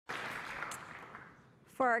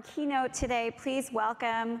For our keynote today, please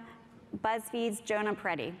welcome Buzzfeed's Jonah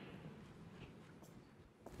Peretti.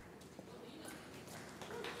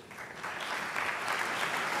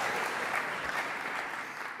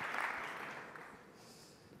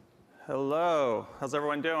 Hello, how's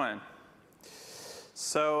everyone doing?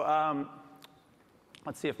 So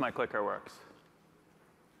let's see if my clicker works.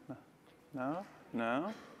 No,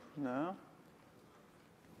 no, no.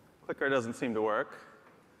 Clicker doesn't seem to work.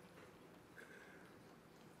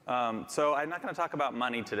 So I'm not going to talk about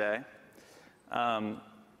money today.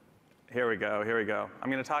 Here we go, here we go.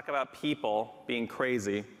 I'm going to talk about people being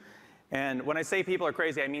crazy. And when I say people are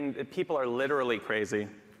crazy, I mean that people are literally crazy.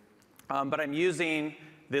 But I'm using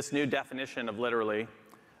this new definition of literally.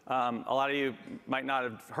 A lot of you might not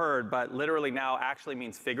have heard, but literally now actually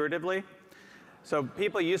means figuratively. So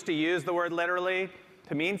people used to use the word literally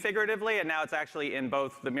to mean figuratively, and now it's actually in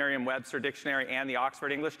both the Merriam-Webster dictionary and the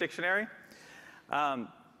Oxford English Dictionary.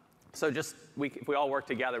 So just, if we all work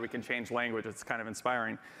together, we can change language. It's kind of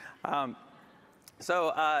inspiring. I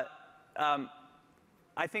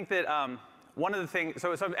think that one of the things,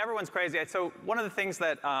 so everyone's crazy. So one of the things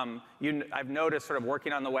that I've noticed sort of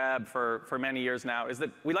working on the web for many years now is that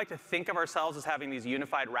we like to think of ourselves as having these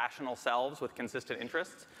unified rational selves with consistent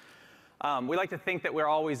interests. We like to think that we're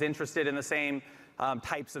always interested in the same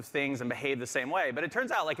types of things and behave the same way. But it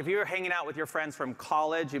turns out, like, if you're hanging out with your friends from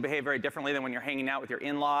college, you behave very differently than when you're hanging out with your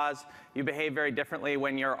in-laws. You behave very differently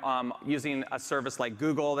when you're using a service like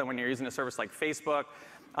Google than when you're using a service like Facebook.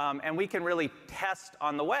 And we can really test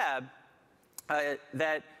on the web and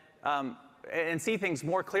see things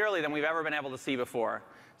more clearly than we've ever been able to see before.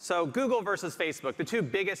 So Google versus Facebook, the two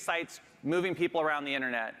biggest sites moving people around the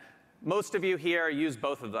internet. Most of you here use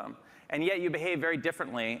both of them. And yet you behave very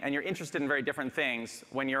differently, and you're interested in very different things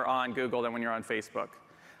when you're on Google than when you're on Facebook.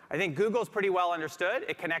 I think Google's pretty well understood.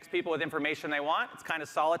 It connects people with information they want. It's kind of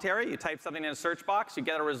solitary. You type something in a search box, you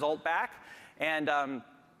get a result back, and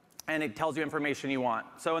it tells you information you want.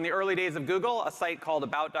 So in the early days of Google, a site called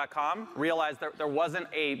About.com realized that there wasn't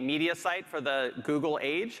a media site for the Google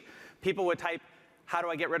age. People would type, how do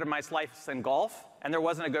I get rid of my slice in golf? And there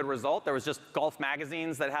wasn't a good result. There was just golf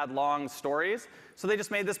magazines that had long stories. So they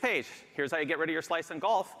just made this page. Here's how you get rid of your slice in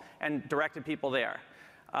golf, and directed people there.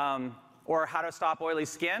 Or how to stop oily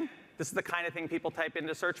skin. This is the kind of thing people type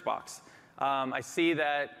into search box. I see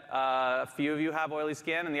that a few of you have oily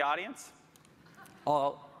skin in the audience.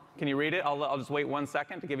 Can you read it? I'll just wait 1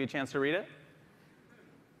 second to give you a chance to read it.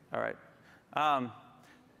 All right.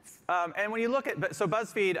 And when you look at, so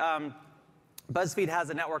BuzzFeed has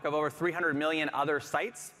a network of over 300 million other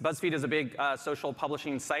sites. BuzzFeed is a big social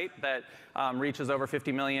publishing site that reaches over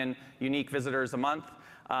 50 million unique visitors a month.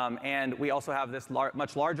 And we also have this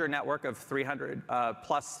much larger network of 300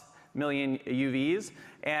 plus million UVs.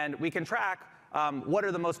 And we can track what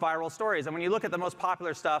are the most viral stories. And when you look at the most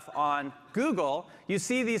popular stuff on Google, you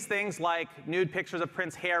see these things like nude pictures of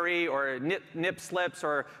Prince Harry, or nip slips,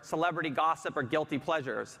 or celebrity gossip, or guilty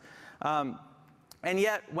pleasures. And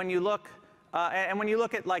yet, when you look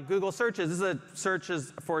at like Google searches, this is a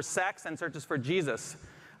searches for sex and searches for Jesus.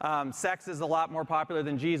 Sex is a lot more popular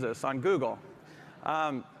than Jesus on Google.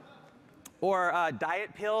 Or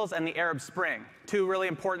diet pills and the Arab Spring, two really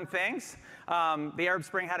important things. The Arab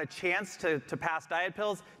Spring had a chance to pass diet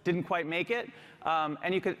pills, didn't quite make it.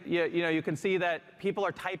 And you can see that people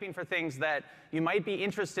are typing for things that you might be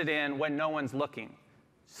interested in when no one's looking.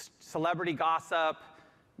 Celebrity gossip,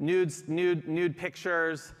 nude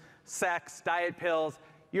pictures, sex, diet pills.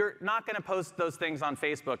 You're not going to post those things on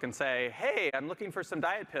Facebook and say, hey, I'm looking for some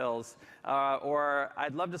diet pills, or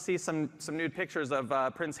I'd love to see some nude pictures of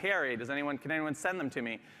Prince Harry. Can anyone send them to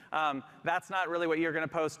me? That's not really what you're going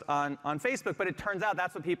to post on Facebook, but it turns out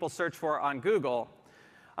that's what people search for on Google.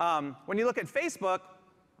 When you look at Facebook,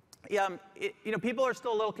 people are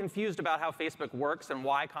still a little confused about how Facebook works and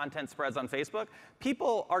why content spreads on Facebook.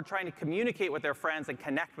 People are trying to communicate with their friends and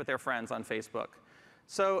connect with their friends on Facebook.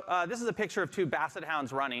 So this is a picture of two basset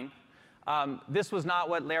hounds running. This was not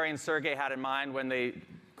what Larry and Sergey had in mind when they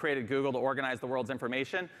created Google to organize the world's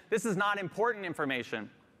information. This is not important information.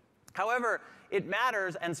 However, it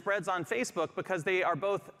matters and spreads on Facebook because they are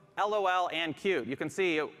both LOL and cute. You can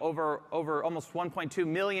see over almost 1.2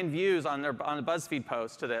 million views on the BuzzFeed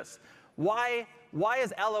post to this. Why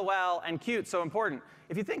is LOL and cute so important?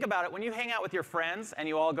 If you think about it, when you hang out with your friends and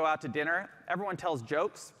you all go out to dinner, everyone tells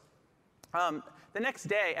jokes. The next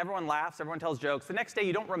day, everyone laughs, everyone tells jokes. The next day,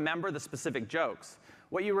 you don't remember the specific jokes.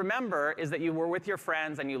 What you remember is that you were with your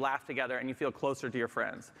friends and you laughed together and you feel closer to your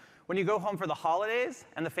friends. When you go home for the holidays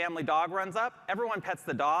and the family dog runs up, everyone pets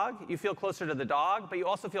the dog. You feel closer to the dog, but you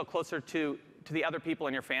also feel closer to to the other people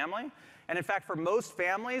in your family. And in fact, for most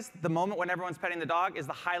families, the moment when everyone's petting the dog is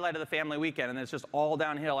the highlight of the family weekend, and it's just all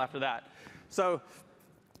downhill after that. So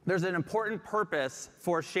there's an important purpose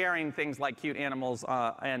for sharing things like cute animals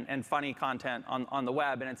and funny content on the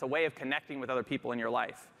web, and it's a way of connecting with other people in your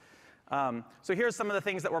life. So here's some of the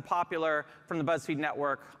things that were popular from the BuzzFeed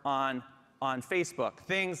network on Facebook.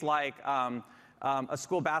 Things like a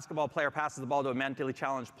school basketball player passes the ball to a mentally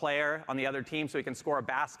challenged player on the other team so he can score a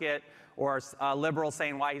basket, or a liberal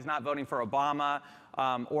saying why he's not voting for Obama,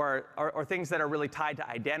 or things that are really tied to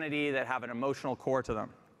identity that have an emotional core to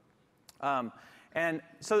them. And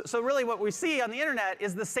so really what we see on the internet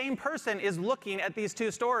is the same person is looking at these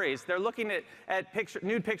two stories. They're looking at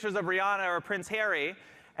nude pictures of Rihanna or Prince Harry,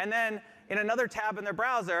 and then in another tab in their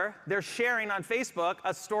browser, they're sharing on Facebook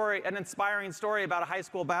a story, an inspiring story about a high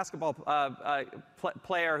school basketball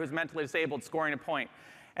player who's mentally disabled scoring a point.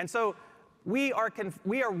 And so we are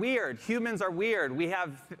weird. Humans are weird.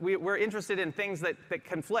 We're interested in things that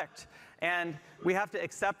conflict. And we have to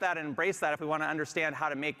accept that and embrace that if we want to understand how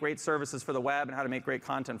to make great services for the web and how to make great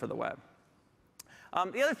content for the web.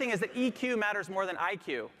 The other thing is that EQ matters more than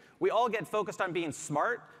IQ. We all get focused on being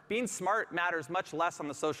smart. Being smart matters much less on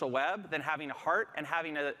the social web than having a heart and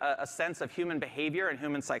having a sense of human behavior and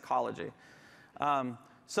human psychology.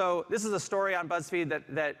 So this is a story on BuzzFeed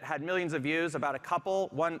that had millions of views about a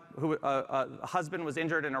couple. A husband was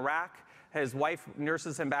injured in Iraq. His wife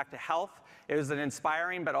nurses him back to health. It was an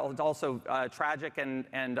inspiring but also tragic and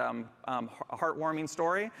heartwarming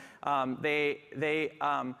story. And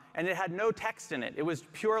it had no text in it. It was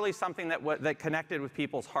purely something that connected with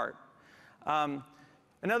people's heart.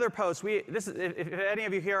 Another post, if any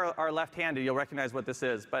of you here are left-handed, you'll recognize what this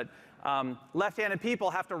is. But left-handed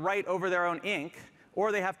people have to write over their own ink,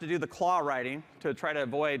 or they have to do the claw writing to try to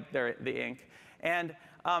avoid the ink. And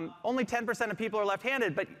only 10% of people are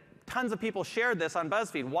left-handed, but tons of people shared this on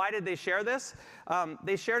BuzzFeed. Why did they share this?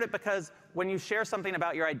 They shared it because when you share something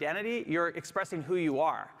about your identity, you're expressing who you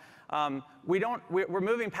are. We're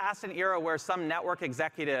moving past an era where some network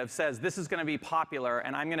executive says, this is going to be popular,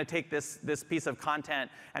 and I'm going to take this piece of content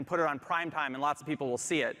and put it on primetime, and lots of people will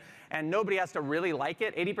see it. And nobody has to really like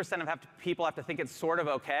it. 80% of people have to think it's sort of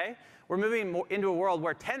okay. We're moving into a world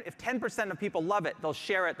where if 10% of people love it, they'll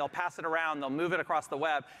share it, they'll pass it around, they'll move it across the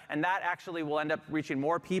web, and that actually will end up reaching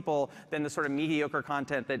more people than the sort of mediocre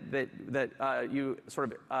content that you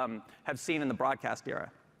sort of have seen in the broadcast era.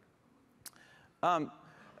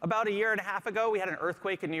 About a year and a half ago, we had an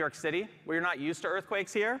earthquake in New York City. We're not used to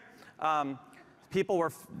earthquakes here. People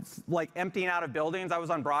were like emptying out of buildings. I was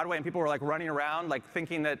on Broadway, and people were like running around, like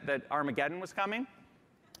thinking that Armageddon was coming.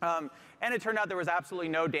 And it turned out there was absolutely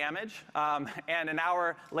no damage. And an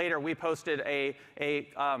hour later, we posted a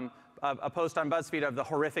post on BuzzFeed of the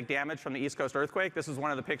horrific damage from the East Coast earthquake. This is one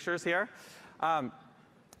of the pictures here.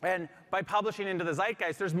 And by publishing into the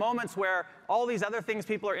zeitgeist, there's moments where all these other things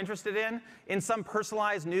people are interested in some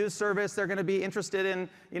personalized news service, they're going to be interested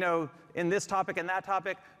in this topic and that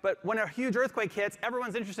topic. But when a huge earthquake hits,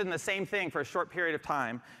 everyone's interested in the same thing for a short period of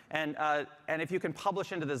time. And if you can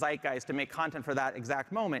publish into the zeitgeist and make content for that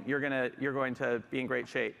exact moment, you're going to be in great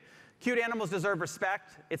shape. Cute animals deserve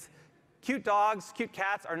respect. Cute dogs, cute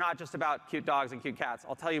cats are not just about cute dogs and cute cats.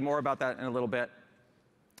 I'll tell you more about that in a little bit.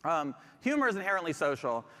 Humor is inherently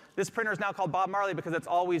social. This printer is now called Bob Marley because it's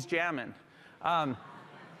always jamming.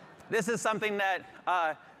 This is something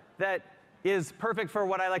that is perfect for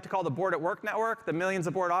what I like to call the Bored at Work network, the millions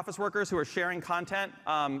of bored office workers who are sharing content.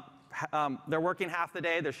 They're working half the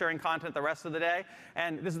day, they're sharing content the rest of the day,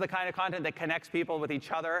 and this is the kind of content that connects people with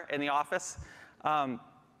each other in the office.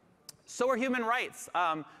 So are human rights.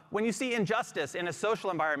 When you see injustice in a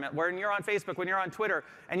social environment, when you're on Facebook, when you're on Twitter,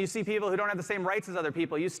 and you see people who don't have the same rights as other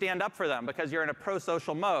people, you stand up for them because you're in a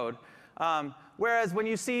pro-social mode. Whereas when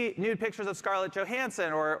you see nude pictures of Scarlett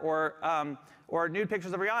Johansson or nude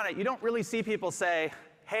pictures of Rihanna, you don't really see people say,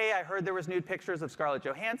 hey, I heard there was nude pictures of Scarlett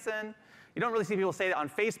Johansson. You don't really see people say that on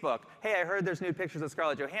Facebook. Hey, I heard there's nude pictures of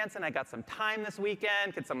Scarlett Johansson. I got some time this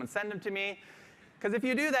weekend. Could someone send them to me? Because if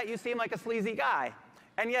you do that, you seem like a sleazy guy.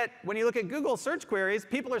 And yet, when you look at Google search queries,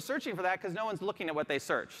 people are searching for that because no one's looking at what they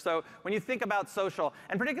search. So when you think about social,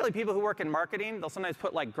 and particularly people who work in marketing, they'll sometimes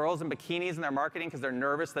put like girls in bikinis in their marketing because they're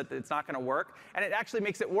nervous that it's not going to work. And it actually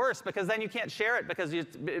makes it worse because then you can't share it because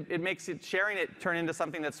it makes sharing it turn into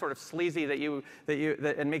something that's sort of sleazy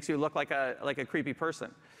and makes you look like a creepy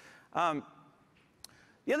person. The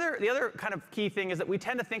other kind of key thing is that we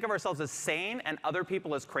tend to think of ourselves as sane and other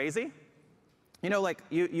people as crazy. You know, like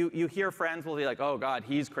you hear friends will be like, oh God,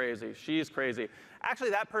 he's crazy, she's crazy. Actually,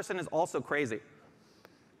 that person is also crazy.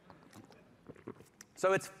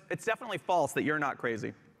 So it's definitely false that you're not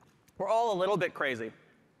crazy. We're all a little bit crazy.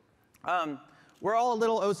 We're all a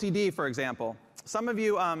little OCD, for example. Some of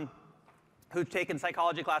you who've taken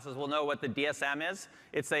psychology classes will know what the DSM is.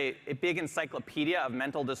 It's a big encyclopedia of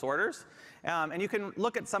mental disorders. And you can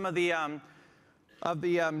look at some of the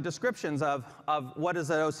descriptions of what is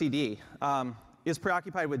an OCD. Is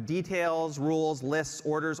preoccupied with details, rules, lists,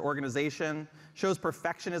 orders, organization, shows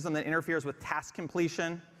perfectionism that interferes with task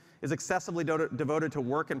completion, is excessively devoted to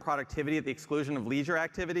work and productivity at the exclusion of leisure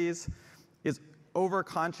activities, is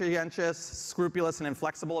over-conscientious, scrupulous, and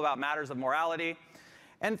inflexible about matters of morality.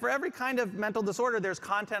 And for every kind of mental disorder, there's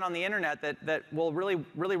content on the internet that will really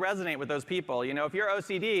resonate with those people. You know, if you're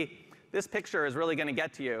OCD, this picture is really going to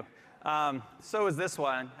get to you. So is this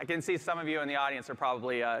one. I can see some of you in the audience are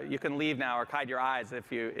probably, you can leave now or hide your eyes if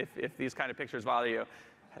these kind of pictures bother you.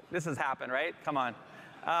 This has happened, right? Come on.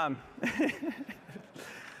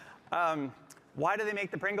 Why do they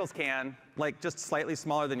make the Pringles can like just slightly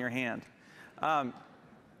smaller than your hand? Or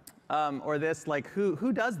this, like,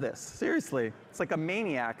 who does this? Seriously, it's like a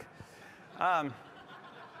maniac. I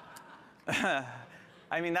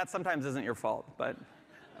mean, that sometimes isn't your fault, but.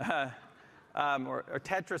 Or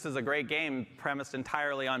Tetris is a great game premised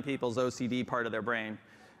entirely on people's OCD part of their brain.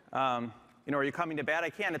 You know, are you coming to bed? I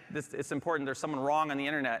can't. It's important. There's someone wrong on the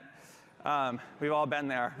internet. We've all been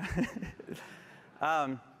there.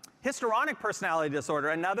 Histrionic personality disorder,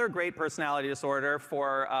 another great personality disorder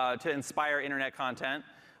to inspire internet content.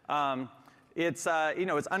 It's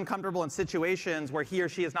uncomfortable in situations where he or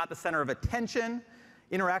she is not the center of attention.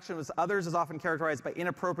 Interaction with others is often characterized by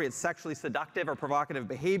inappropriate, sexually seductive or provocative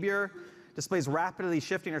behavior. Displays rapidly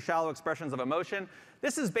shifting or shallow expressions of emotion.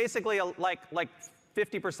 This is basically like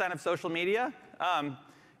 50% of social media.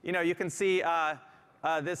 You know, you can see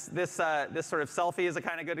this sort of selfie is a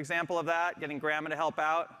kind of good example of that. Getting grandma to help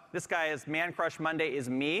out. This guy is Man Crush Monday is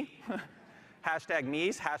me. Hashtag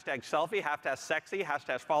me's, hashtag selfie, hashtag sexy,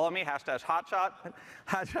 hashtag follow me, hashtag hotshot,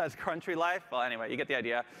 hashtag country life. Well, anyway, you get the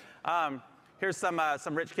idea. Here's some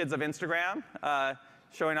rich kids of Instagram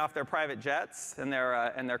showing off their private jets and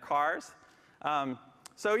their cars.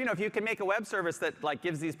 So, you know, if you can make a web service that like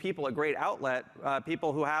gives these people a great outlet,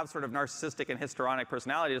 people who have sort of narcissistic and histrionic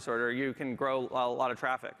personality disorder, you can grow a lot of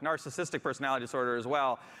traffic. Narcissistic personality disorder as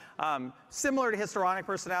well. Similar to histrionic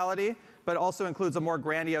personality, but also includes a more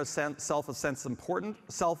grandiose self of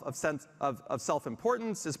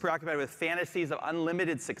self-importance, is preoccupied with fantasies of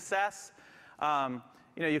unlimited success. You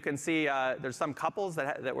know, you can see there's some couples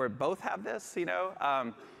that both have this, you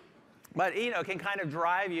know. But, you know, can kind of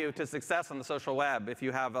drive you to success on the social web if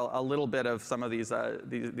you have a little bit of some of these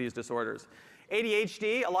disorders.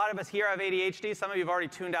 ADHD, a lot of us here have ADHD. Some of you have already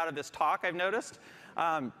tuned out of this talk, I've noticed.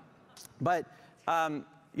 You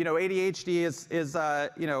know,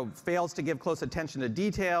 ADHD fails to give close attention to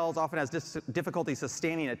details, often has difficulty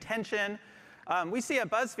sustaining attention. We see at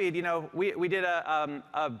Buzzfeed, you know, we did a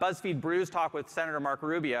Buzzfeed Brews talk with Senator Marco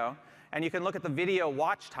Rubio, and you can look at the video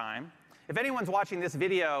watch time. If anyone's watching this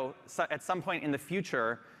video at some point in the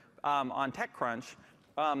future on TechCrunch,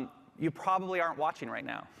 you probably aren't watching right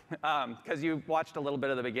now because you watched a little bit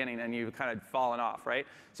of the beginning and you've kind of fallen off, right?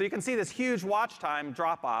 So you can see this huge watch time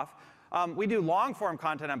drop off. We do long form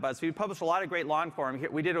content on BuzzFeed. We publish a lot of great long form.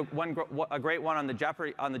 We did a great one on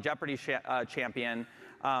the Jeopardy champion,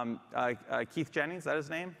 Keith Jennings, is that his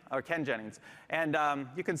name? Or Ken Jennings. And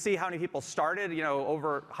you can see how many people started, you know,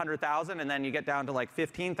 over 100,000, and then you get down to like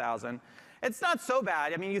 15,000. It's not so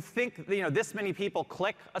bad. I mean, you think, you know, this many people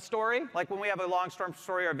click a story. Like when we have a long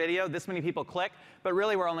story or a video, this many people click. But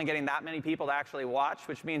really, we're only getting that many people to actually watch,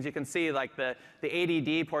 which means you can see like the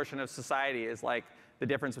ADD portion of society is like the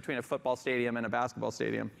difference between a football stadium and a basketball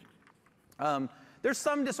stadium. There's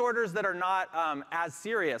some disorders that are not as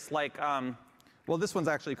serious, like, well, this one's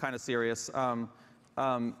actually kind of serious.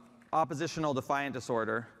 Oppositional defiant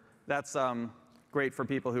disorder. That's great for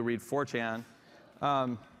people who read 4chan.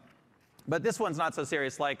 But this one's not so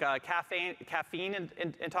serious, like caffeine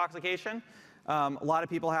intoxication. A lot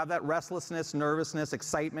of people have that. Restlessness, nervousness,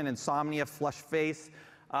 excitement, insomnia, flushed face.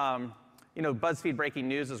 You know, BuzzFeed breaking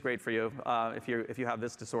news is great for you if you have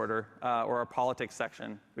this disorder, or our politics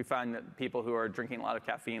section. We find that people who are drinking a lot of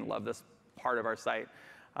caffeine love this part of our site.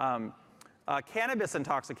 Cannabis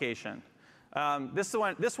intoxication.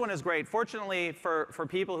 This one is great. Fortunately, for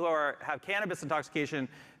people who have cannabis intoxication,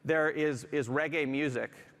 there is reggae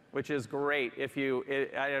music, which is great.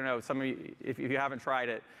 I don't know, some of you, if you haven't tried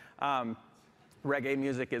it, reggae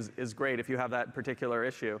music is great if you have that particular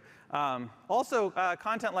issue. Also,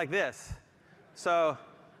 content like this. So,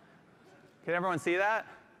 can everyone see that?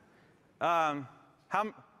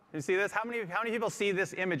 You see this? How many people see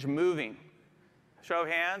this image moving? Show of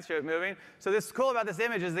hands, show it moving. So this is cool about this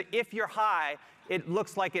image is that if you're high, it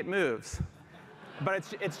looks like it moves. But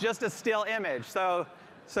it's just a still image. So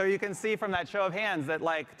you can see from that show of hands that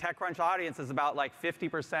like TechCrunch audience is about like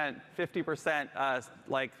 50%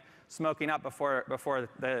 like smoking up before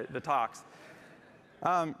the talks.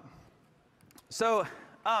 So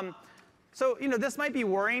this might be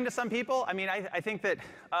worrying to some people. I mean, I think that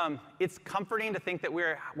it's comforting to think that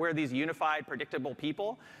we're these unified, predictable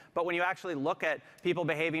people. But when you actually look at people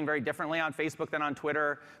behaving very differently on Facebook than on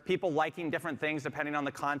Twitter, people liking different things depending on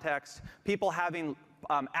the context, people having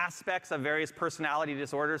aspects of various personality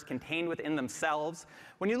disorders contained within themselves.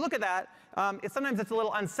 When you look at that, sometimes it's a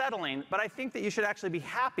little unsettling. But I think that you should actually be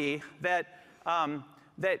happy that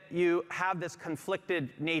you have this conflicted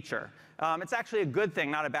nature. It's actually a good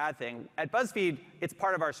thing, not a bad thing. At BuzzFeed, it's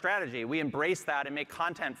part of our strategy. We embrace that and make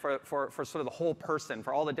content for sort of the whole person,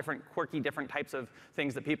 for all the different quirky, different types of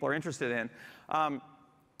things that people are interested in.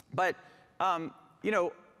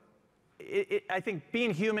 I think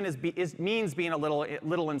being human means being a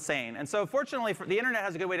little insane. And so fortunately, the internet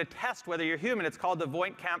has a good way to test whether you're human. It's called the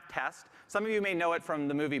Voight-Kampff test. Some of you may know it from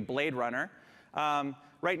the movie Blade Runner.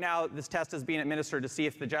 Right now, this test is being administered to see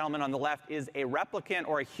if the gentleman on the left is a replicant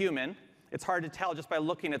or a human. It's hard to tell just by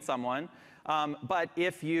looking at someone. But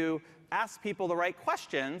if you ask people the right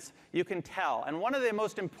questions, you can tell. And one of the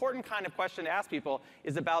most important kind of question to ask people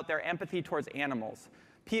is about their empathy towards animals.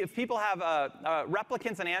 If people have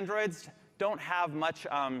replicants and androids don't have much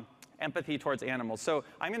empathy towards animals. So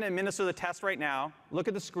I'm going to administer the test right now. Look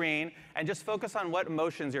at the screen and just focus on what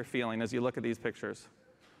emotions you're feeling as you look at these pictures.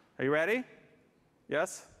 Are you ready?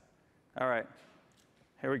 Yes? All right.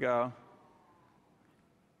 Here we go.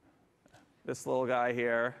 This little guy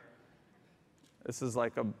here. This is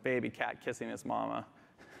like a baby cat kissing his mama.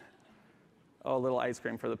 Oh, a little ice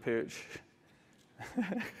cream for the pooch.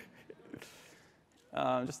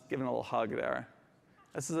 Just giving a little hug there.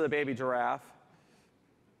 This is a baby giraffe.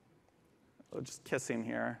 Oh, just kissing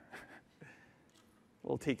here.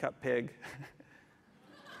 Little teacup pig.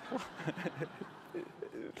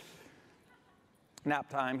 Nap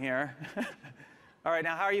time here. All right,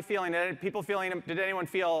 now how are you feeling? Did anyone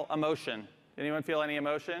feel emotion? Did anyone feel any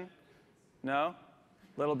emotion? No?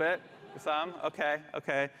 A little bit? Some? Okay,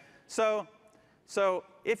 okay. So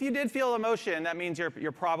if you did feel emotion, that means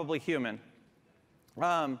you're probably human.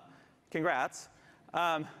 Congrats.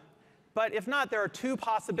 But if not, there are two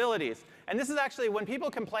possibilities. And this is actually, when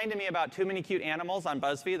people complain to me about too many cute animals on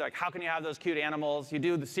BuzzFeed, like, how can you have those cute animals? You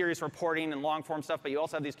do the serious reporting and long form stuff, but you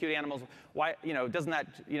also have these cute animals. Why, doesn't that,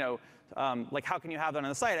 like, how can you have that on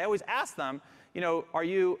the site? I always ask them, are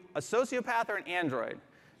you a sociopath or an android?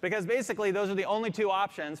 Because basically, those are the only two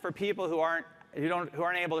options for people who aren't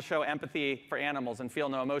able to show empathy for animals and feel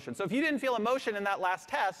no emotion. So if you didn't feel emotion in that last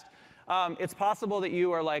test, it's possible that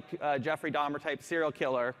you are like Jeffrey Dahmer type serial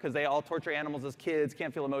killer, because they all torture animals as kids,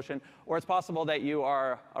 can't feel emotion. Or it's possible that you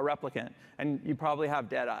are a replicant, and you probably have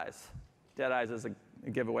dead eyes. Dead eyes is a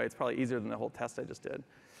giveaway. It's probably easier than the whole test I just did.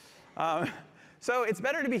 So it's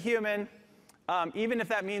better to be human, even if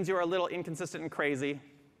that means you're a little inconsistent and crazy.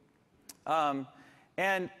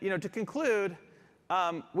 And to conclude,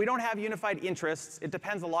 we don't have unified interests. It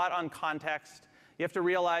depends a lot on context. You have to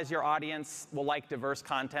realize your audience will like diverse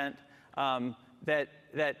content.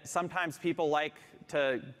 That sometimes people like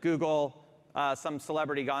to Google some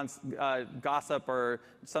celebrity gossip or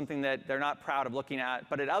something that they're not proud of looking at.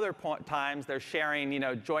 But at other times, they're sharing,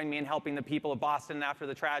 join me in helping the people of Boston after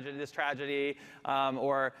this tragedy,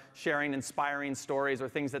 or sharing inspiring stories or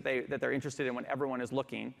things that they're interested in when everyone is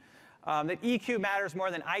looking. That EQ matters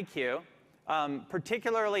more than IQ.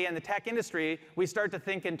 Particularly in the tech industry, we start to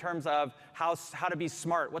think in terms of how to be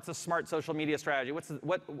smart. What's a smart social media strategy?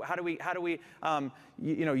 How do we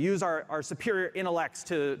use our superior intellects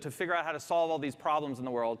to figure out how to solve all these problems in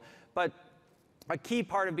the world? But a key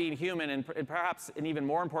part of being human, and perhaps an even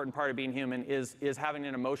more important part of being human, is having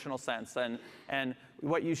an emotional sense. And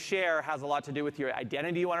what you share has a lot to do with your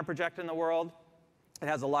identity you want to project in the world. It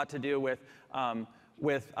has a lot to do with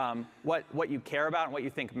what you care about and what you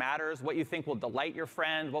think matters, what you think will delight your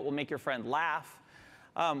friend, what will make your friend laugh.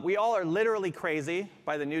 We all are literally crazy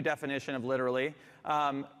by the new definition of literally.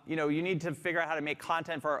 You need to figure out how to make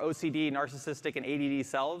content for our OCD, narcissistic, and ADD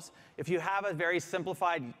selves. If you have a very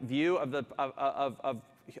simplified view of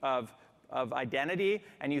identity,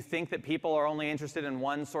 and you think that people are only interested in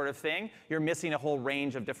one sort of thing, you're missing a whole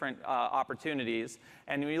range of different opportunities.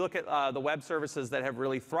 And when you look at the web services that have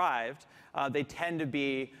really thrived, they tend to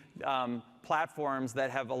be platforms that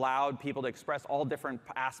have allowed people to express all different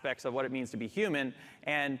aspects of what it means to be human,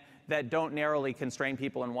 and that don't narrowly constrain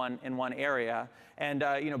people in one area. And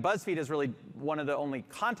BuzzFeed is really one of the only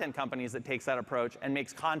content companies that takes that approach and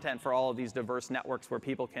makes content for all of these diverse networks where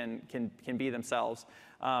people can be themselves.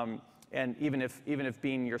 And even if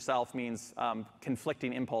being yourself means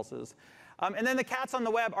conflicting impulses. And then the cats on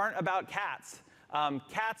the web aren't about cats.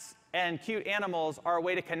 Cats and cute animals are a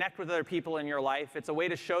way to connect with other people in your life. It's a way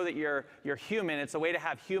to show that you're human. It's a way to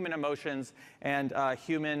have human emotions and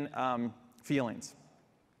human feelings.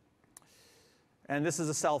 And this is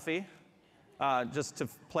a selfie, just to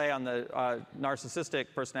play on the narcissistic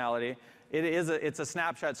personality. It's a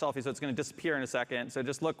snapshot selfie, so it's going to disappear in a second. So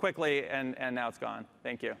just look quickly, and now it's gone.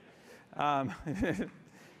 Thank you.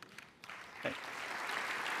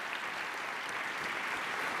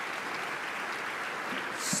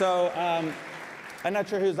 So I'm not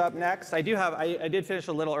sure who's up next. I did finish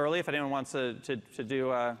a little early. If anyone wants to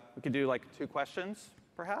do, we could do like 2 questions,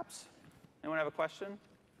 perhaps. Anyone have a question?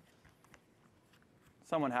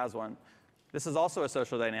 Someone has one. This is also a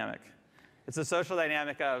social dynamic. It's a social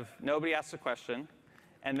dynamic of nobody asks a question,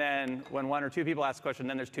 and then when 1 or 2 people ask a question,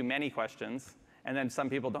 then there's too many questions, and then some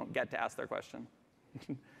people don't get to ask their question.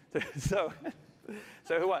 so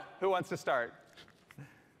who wants to start?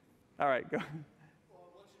 All right, go. Well,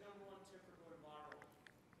 what's your number 1 tip for going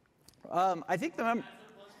viral? I think the number. As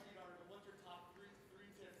a Buzzfeed article, what's your top 3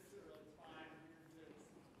 tips or like 5 weird tips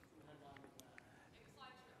from the headline with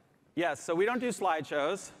that? Yes, so we don't do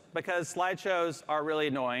slideshows because slideshows are really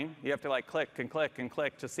annoying. You have to like click and click and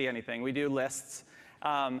click to see anything. We do lists.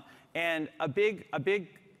 And I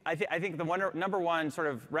think the number 1 sort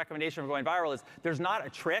of recommendation for going viral is there's not a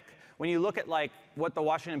trick. When you look at like what the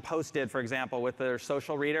Washington Post did, for example, with their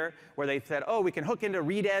social reader, where they said, oh, we can hook into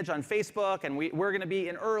ReadEdge on Facebook, and we're going to be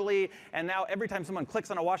in early, and now every time someone clicks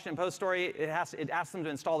on a Washington Post story, it asks them to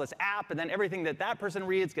install this app, and then everything that person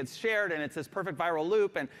reads gets shared, and it's this perfect viral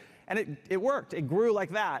loop, and it worked. It grew like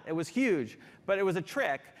that. It was huge, but it was a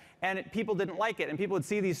trick. And people didn't like it, and people would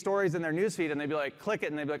see these stories in their newsfeed, and they'd be like, click it,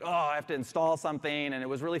 and they'd be like, oh, I have to install something, and it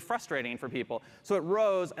was really frustrating for people. So it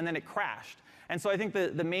rose, and then it crashed. And so I think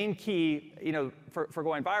the main key, for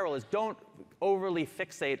going viral is don't overly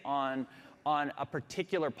fixate on a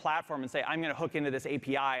particular platform and say, I'm going to hook into this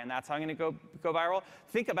API, and that's how I'm going to go viral.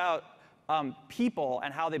 Think about people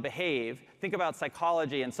and how they behave. Think about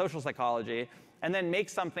psychology and social psychology, and then make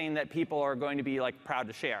something that people are going to be like proud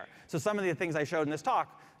to share. So some of the things I showed in this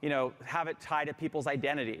talk, have it tied to people's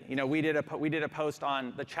identity. We did a post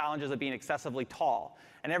on the challenges of being excessively tall.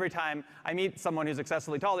 And every time I meet someone who's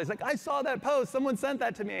excessively tall, they're like, I saw that post, someone sent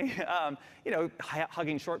that to me.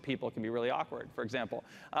 Hugging short people can be really awkward, for example.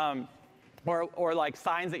 Or like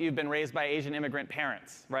signs that you've been raised by Asian immigrant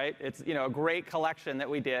parents, right? It's a great collection that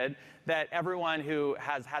we did that everyone who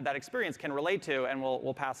has had that experience can relate to and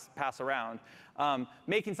will pass around.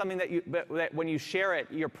 Making something that when you share it,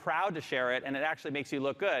 you're proud to share it, and it actually makes you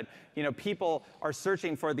look good. People are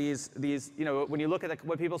searching for these. When you look at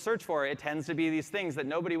what people search for, it tends to be these things that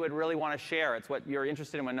nobody would really want to share. It's what you're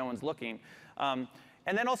interested in when no one's looking. And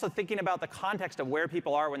then also thinking about the context of where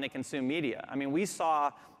people are when they consume media. I mean, we saw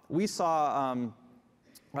this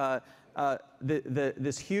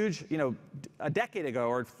huge, a decade ago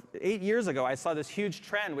or 8 years ago, I saw this huge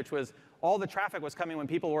trend, which was all the traffic was coming when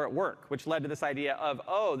people were at work, which led to this idea of,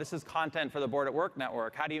 oh, this is content for the Bored at Work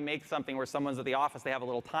network. How do you make something where someone's at the office, they have a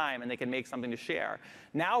little time, and they can make something to share?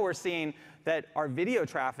 Now we're seeing that our video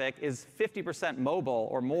traffic is 50% mobile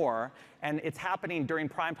or more, and it's happening during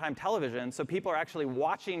primetime television. So people are actually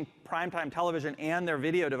watching primetime television and their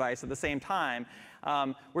video device at the same time.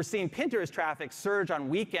 We're seeing Pinterest traffic surge on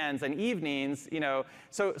weekends and evenings.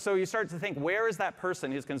 So you start to think, where is that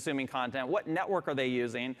person who's consuming content? What network are they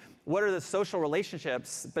using? What are the social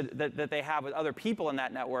relationships that they have with other people in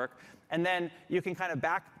that network? And then you can kind of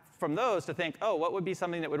back from those to think, oh, what would be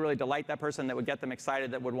something that would really delight that person, that would get them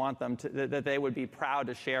excited, that would want them to, that they would be proud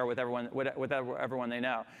to share with everyone they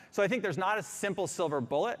know. So I think there's not a simple silver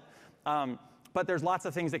bullet. But there's lots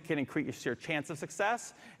of things that can increase your chance of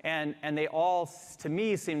success, and they all, to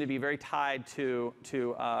me, seem to be very tied to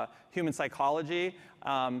human psychology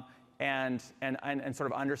and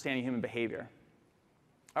sort of understanding human behavior.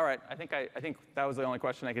 All right, I think that was the only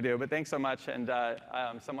question I could do, but thanks so much, and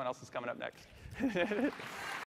someone else is coming up next.